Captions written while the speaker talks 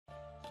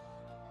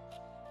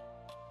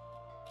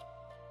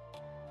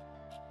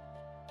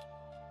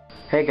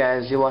Hey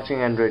guys, you're watching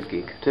Android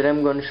Geek. Today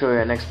I'm going to show you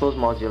an Expose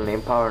module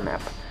named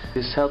PowerNap.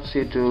 This helps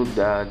you to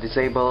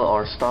disable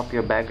or stop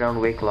your background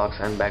wake locks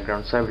and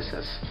background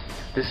services.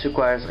 This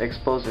requires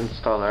Expose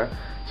installer,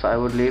 so I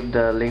would leave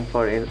the link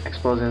for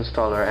Expose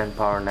installer and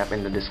PowerNap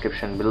in the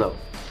description below.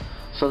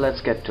 So let's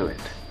get to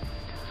it.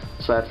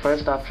 So at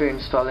first, after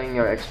installing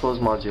your Expose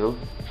module,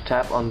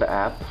 tap on the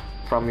app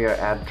from your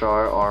app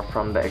drawer or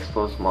from the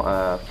Expose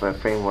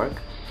framework,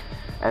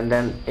 and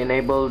then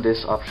enable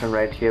this option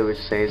right here which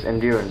says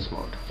endurance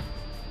mode.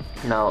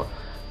 Now,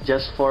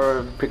 just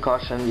for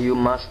precaution, you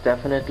must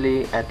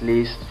definitely at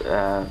least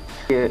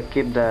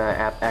keep the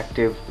app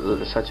active,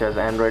 such as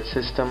Android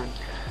system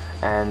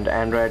and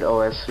Android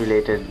OS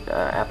related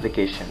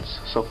applications.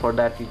 So for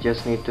that, you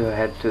just need to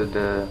head to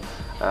the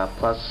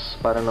plus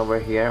button over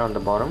here on the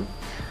bottom,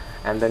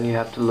 and then you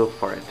have to look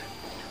for it.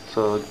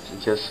 So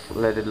just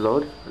let it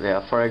load.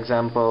 Yeah, for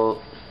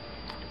example,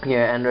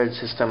 here Android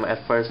system,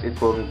 at first it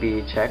won't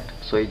be checked,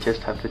 so you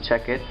just have to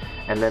check it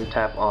and then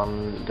tap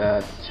on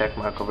the check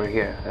mark over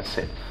here. That's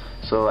it.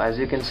 So as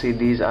you can see,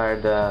 these are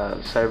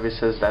the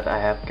services that I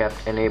have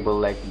kept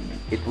enabled, like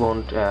it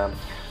won't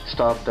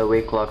stop the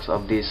wake locks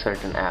of these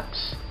certain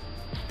apps.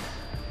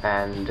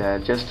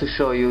 And just to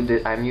show you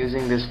that I'm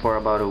using this for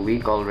about a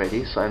week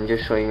already, so I'm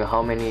just showing you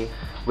how many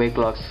wake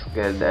locks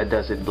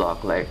does it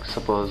block. Like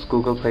suppose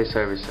Google Play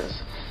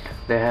services,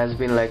 there has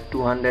been like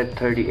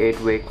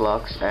 238 wake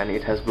locks and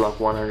it has blocked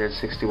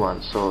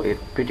 161, so it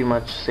pretty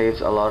much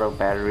saves a lot of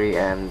battery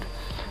and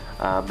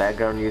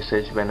background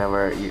usage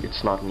whenever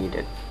it's not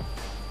needed.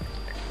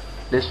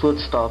 This would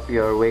stop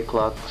your wake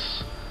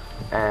locks,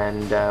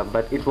 and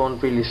but it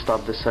won't really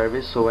stop the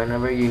service, so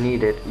whenever you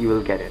need it, you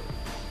will get it.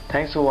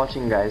 Thanks for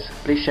watching guys.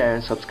 Please share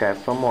and subscribe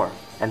for more,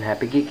 and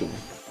happy geeking.